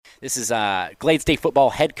This is Glade State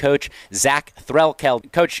football head coach Zach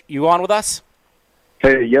Threlkeld. Coach, you on with us?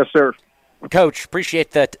 Hey, yes, sir. Coach, appreciate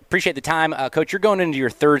the time. Coach, you're going into your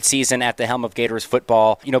third season at the helm of Gators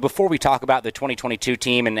football. Before we talk about the 2022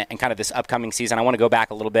 team and kind of this upcoming season, I want to go back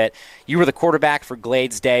a little bit. You were the quarterback for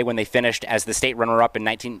Glades Day when they finished as the state runner-up in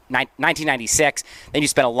 1996. Then you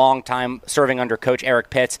spent a long time serving under Coach Eric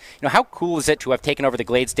Pitts. How cool is it to have taken over the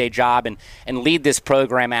Glades Day job and lead this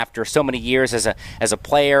program after so many years as a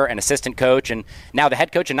player and assistant coach, and now the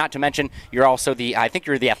head coach, and not to mention you're also I think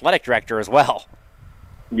you're the athletic director as well.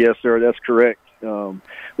 Yes, sir, that's correct.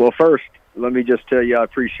 Well, first, let me just tell you I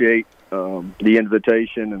appreciate the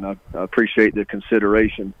invitation, and I appreciate the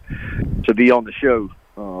consideration to be on the show.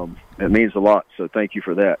 It means a lot, so thank you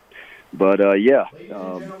for that. But,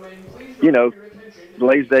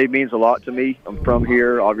 Glades Day means a lot to me. I'm from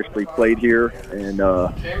here, obviously played here, and,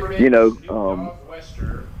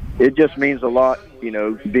 it just means a lot,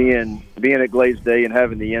 being at Glades Day and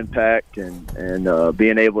having the impact and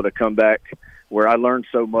being able to come back where I learned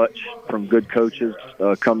so much from good coaches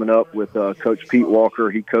coming up with Coach Pete Walker.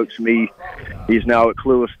 He coached me. He's now at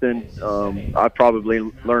Clewiston. I probably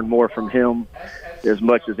learned more from him as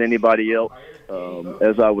much as anybody else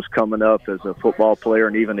as I was coming up as a football player,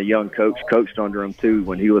 and even a young coach coached under him too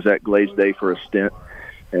when he was at Glades Day for a stint.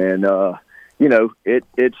 And,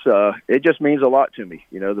 it just means a lot to me.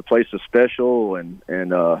 The place is special,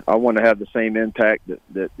 and I want to have the same impact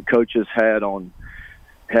that the coaches had on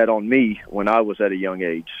me when I was at a young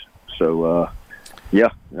age. So,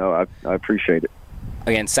 I appreciate it.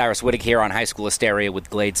 Again, Cyrus Wittig here on High School Hysteria with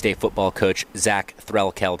Glades Day football coach Zach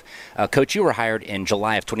Threlkeld. Coach, you were hired in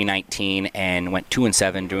July of 2019 and went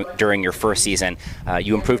 2-7 during your first season.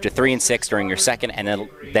 You improved to 3-6 during your second, and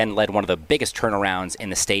then led one of the biggest turnarounds in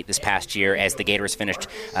the state this past year as the Gators finished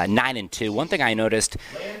 9-2. One thing I noticed,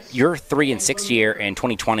 your 3-6 year in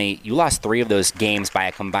 2020, you lost 3 of those games by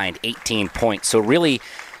a combined 18 points. So really,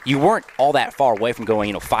 you weren't all that far away from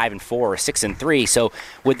going, 5-4 or 6-3. So,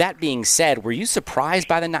 with that being said, were you surprised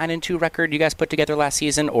by the 9-2 record you guys put together last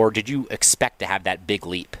season, or did you expect to have that big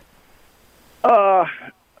leap? I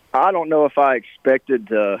don't know if I expected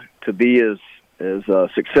to be as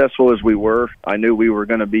successful as we were. I knew we were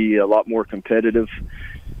going to be a lot more competitive,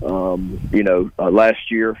 last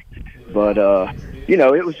year, but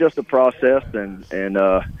it was just a process, and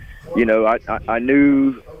I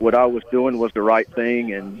knew what I was doing was the right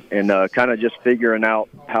thing, and kind of just figuring out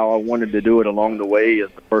how I wanted to do it along the way as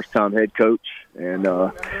the first-time head coach. And,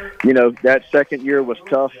 that second year was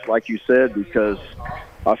tough, like you said, because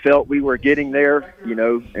I felt we were getting there,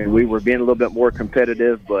 and we were being a little bit more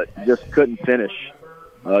competitive, but just couldn't finish.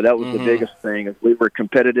 That was the biggest thing. We were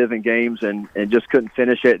competitive in games and just couldn't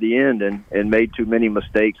finish at the end and made too many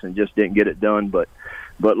mistakes and just didn't get it done. But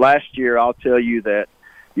last year, I'll tell you that,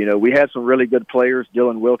 we had some really good players.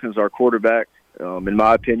 Dylan Wilkins, our quarterback, in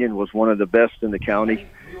my opinion, was one of the best in the county.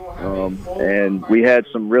 And we had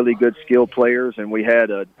some really good skill players, and we had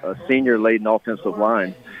a senior-laden offensive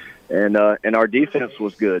line. And our defense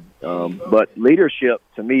was good. But leadership,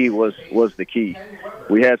 to me, was the key.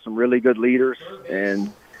 We had some really good leaders,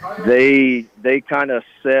 and they kind of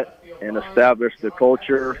set and established the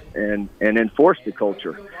culture and enforced the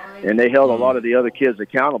culture. And they held a lot of the other kids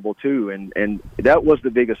accountable, too, and that was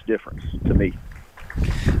the biggest difference to me.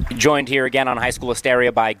 Joined here again on High School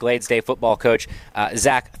Hysteria by Glades Day football coach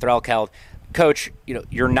Zach Threlkeld. Coach,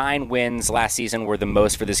 your 9 wins last season were the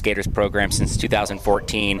most for this Gators program since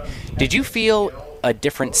 2014. Did you feel a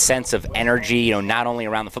different sense of energy, not only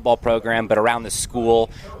around the football program, but around the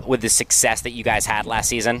school with the success that you guys had last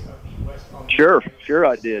season? Sure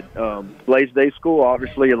I did. Glades Day School,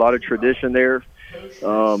 obviously a lot of tradition there.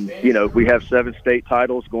 We have 7 state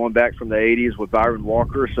titles going back from the 80s with Byron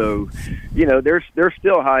Walker. So, there's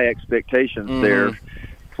still high expectations there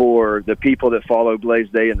for the people that follow Glades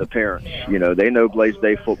Day and the parents. They know Glades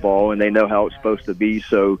Day football and they know how it's supposed to be.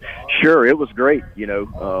 So, sure, it was great,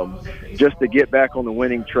 just to get back on the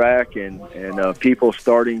winning track and people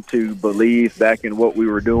starting to believe back in what we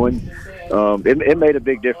were doing. It made a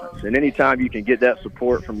big difference. And anytime you can get that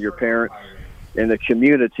support from your parents and the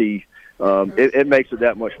community, it makes it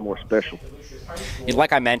that much more special.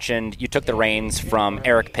 Like I mentioned, you took the reins from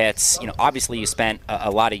Eric Pitts. Obviously you spent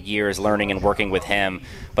a lot of years learning and working with him,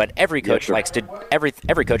 but every coach likes to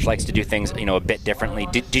do things a bit differently.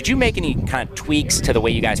 Did you make any kind of tweaks to the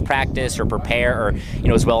way you guys practice or prepare, or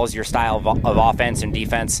as well as your style of offense and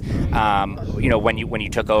defense? When you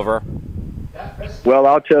took over. Well,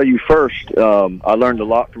 I'll tell you first, I learned a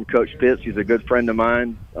lot from Coach Pitts. He's a good friend of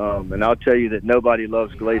mine, and I'll tell you that nobody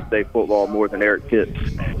loves Glades Day football more than Eric Pitts.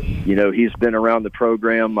 He's been around the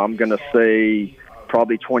program, I'm going to say,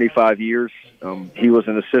 probably 25 years. He was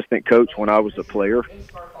an assistant coach when I was a player,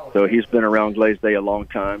 so he's been around Glaze-Day a long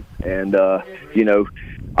time. And,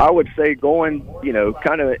 I would say going,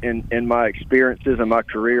 kind of in my experiences in my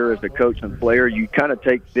career as a coach and player, you kind of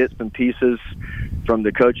take bits and pieces from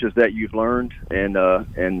the coaches that you've learned. And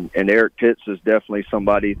Eric Pitts is definitely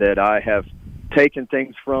somebody that I have taken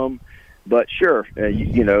things from. But sure,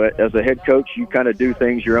 as a head coach, you kind of do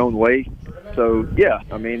things your own way. So yeah,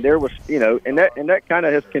 I mean, there was, and that kind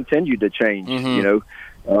of has continued to change.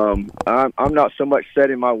 I'm not so much set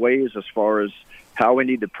in my ways as far as how we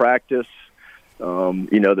need to practice.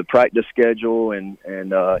 The practice schedule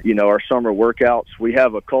and our summer workouts. We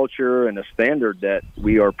have a culture and a standard that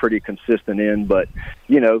we are pretty consistent in. But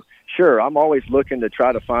sure, I'm always looking to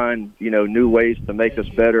try to find new ways to make us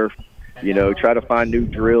better. Try to find new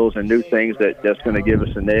drills and new things that's going to give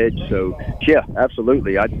us an edge. So, yeah,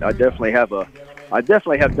 absolutely. I definitely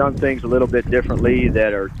have done things a little bit differently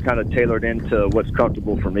that are kind of tailored into what's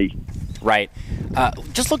comfortable for me. Right.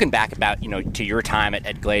 Just looking back about, to your time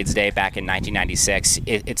at Glaze-Day back in 1996,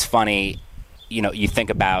 it's funny, you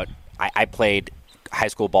think about, I played high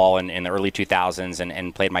school ball in the early 2000s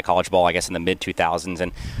and played my college ball, I guess, in the mid 2000s.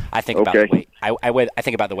 And I think about the way I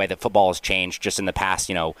think about the way that football has changed just in the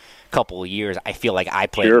past, couple of years. I feel like I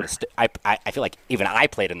played. Sure. I feel like even I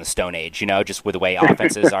played in the Stone Age. Just with the way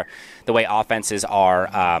offenses are.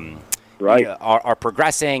 Right. Are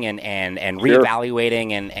progressing and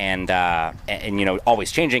reevaluating and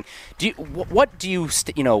always changing. What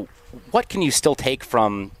can you still take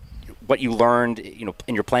from what you learned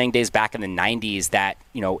in your playing days back in the 90s that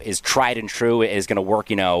is tried and true, is going to work?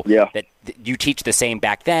 That you teach the same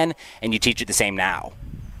back then and you teach it the same now.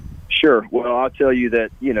 Sure. Well, I'll tell you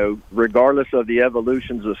that regardless of the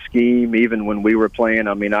evolutions of scheme, even when we were playing,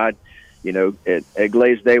 I mean, at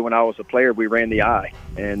Glaze-Day when I was a player, we ran the I,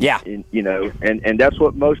 and that's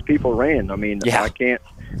what most people ran. I mean, I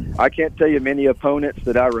can't tell you many opponents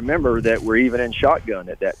that I remember that were even in shotgun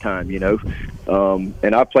at that time.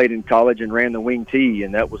 And I played in college and ran the wing T,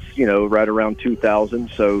 and that was right around 2000.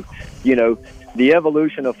 So the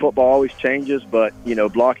evolution of football always changes, but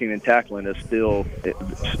blocking and tackling is still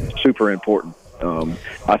super important.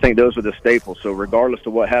 I think those are the staples. So regardless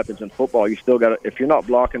of what happens in football, you still got to, if you're not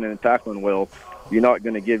blocking and tackling well, you're not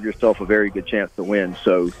going to give yourself a very good chance to win.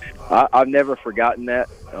 So I've never forgotten that.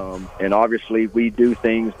 And obviously we do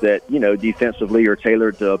things that, defensively are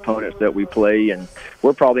tailored to opponents that we play. And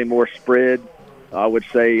we're probably more spread, I would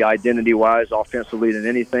say, identity-wise, offensively than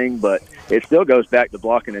anything. But it still goes back to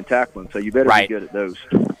blocking and tackling. So you better be good at those.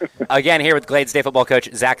 Again, here with Glaze-Day football coach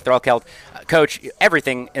Zach Threlkeld. Coach,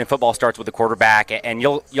 everything in football starts with the quarterback, and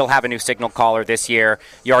you'll have a new signal caller this year.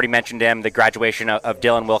 You already mentioned him, the graduation of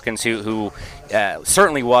Dylan Wilkins, who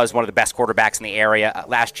certainly was one of the best quarterbacks in the area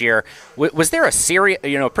last year. Was there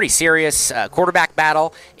a pretty serious quarterback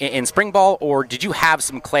battle in spring ball, or did you have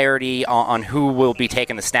some clarity on who will be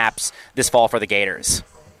taking the snaps this fall for the Gators?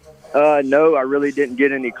 No, I really didn't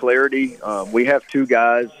get any clarity. We have two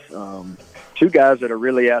guys that are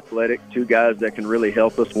really athletic, two guys that can really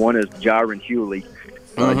help us. One is Jaron Hewley.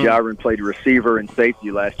 Jaron played receiver and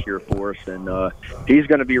safety last year for us, and he's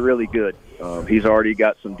going to be really good. He's already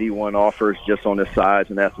got some D1 offers just on his size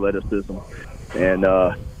and athleticism. And,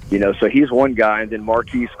 so he's one guy. And then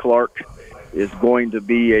Marquise Clark is going to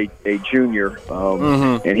be a junior,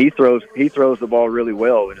 and he throws the ball really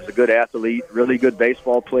well, and is a good athlete, really good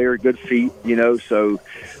baseball player, good feet, So,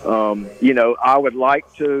 I would like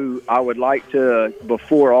to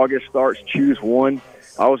before August starts choose one.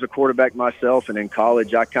 I was a quarterback myself, and in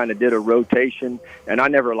college I kind of did a rotation, and I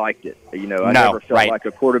never liked it. I never felt like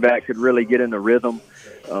a quarterback could really get in the rhythm.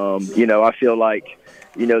 I feel like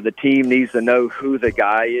the team needs to know who the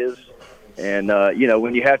guy is. And,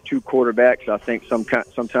 when you have two quarterbacks, I think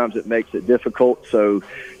sometimes it makes it difficult. So,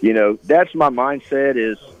 that's my mindset,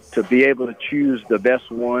 is to be able to choose the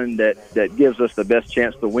best one that gives us the best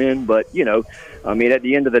chance to win. But, at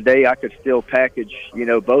the end of the day, I could still package,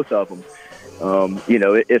 both of them,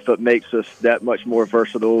 if it makes us that much more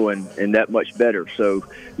versatile and that much better. So,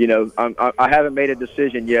 I haven't made a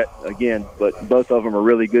decision yet, again, but both of them are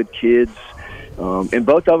really good kids. And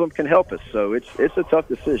both of them can help us, so it's a tough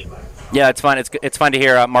decision. Yeah, it's fun. It's fun to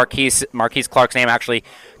hear Marquise Clark's name. Actually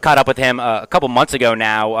caught up with him a couple months ago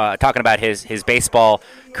now, talking about his baseball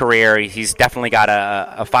career. He's definitely got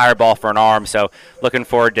a fireball for an arm, so looking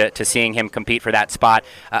forward to seeing him compete for that spot.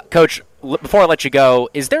 Coach, before I let you go,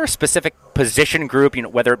 is there a specific position group,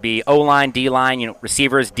 whether it be O-line, D-line,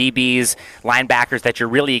 receivers, DBs, linebackers, that you're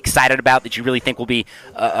really excited about, that you really think will be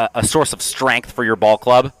a source of strength for your ball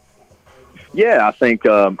club? Yeah, I think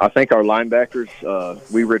our linebackers.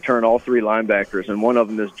 We return all three linebackers, and one of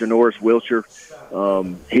them is Janoris Wilcher.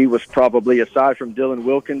 He was probably, aside from Dylan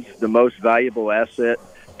Wilkins, the most valuable asset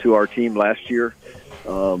to our team last year.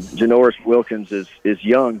 Janoris Wilkins is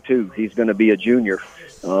young too. He's going to be a junior,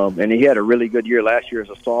 and he had a really good year last year as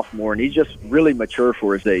a sophomore, and he's just really mature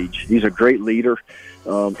for his age. He's a great leader.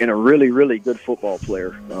 And a really, really good football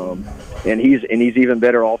player, and he's even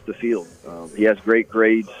better off the field. He has great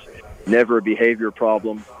grades, never a behavior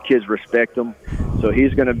problem. Kids respect him, so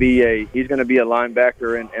he's going to be a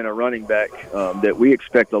linebacker and a running back that we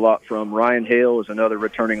expect a lot from. Ryan Hale is another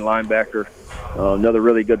returning linebacker, another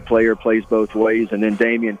really good player, plays both ways, and then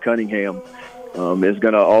Damian Cunningham is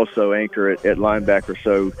going to also anchor at linebacker.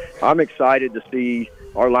 So I'm excited to see.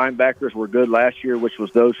 Our linebackers were good last year, which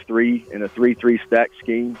was those three in a 3-3 stack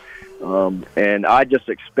scheme, and I just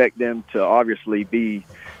expect them to obviously be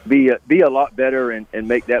a lot better and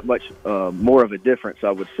make that much more of a difference,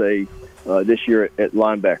 I would say, this year at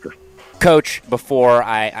linebacker. Coach, before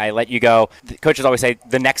I let you go, coaches always say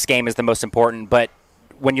the next game is the most important, but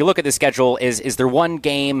when you look at the schedule, is there one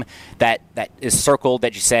game that is circled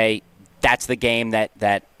that you say that's the game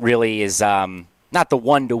that really is not the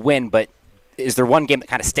one to win, but is there one game that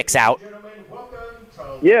kind of sticks out?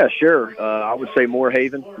 Yeah, sure. I would say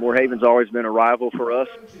Moorhaven. Moorhaven's always been a rival for us.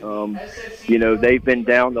 They've been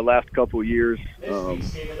down the last couple of years, but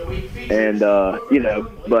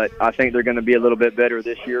I think they're going to be a little bit better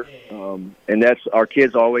this year. And that's our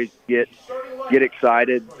kids always get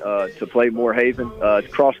excited to play Moorhaven.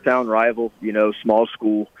 It's crosstown rival, small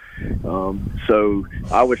school. So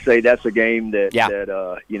I would say that's a game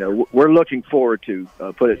that we're looking forward to,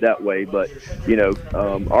 put it that way. But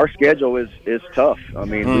our schedule is tough. I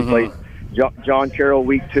mean, we play John Carroll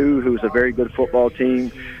week 2, who's a very good football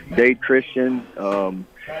team. Dade Christian,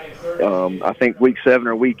 I think week 7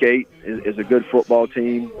 or week 8 is a good football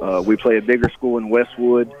team. We play a bigger school in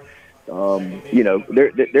Westwood.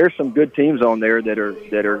 There's some good teams on there that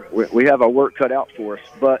are we have our work cut out for us,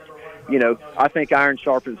 but. I think iron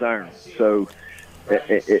sharpens iron. So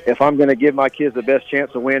if I'm going to give my kids the best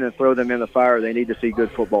chance to win and throw them in the fire, they need to see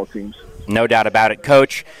good football teams. No doubt about it.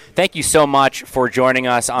 Coach, thank you so much for joining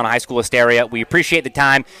us on High School Hysteria. We appreciate the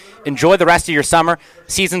time. Enjoy the rest of your summer.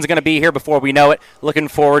 Season's going to be here before we know it. Looking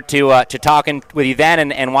forward to talking with you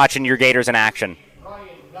then and watching your Gators in action.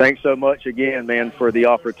 Thanks so much again, man, for the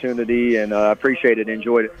opportunity, and I appreciate it.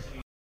 Enjoyed it.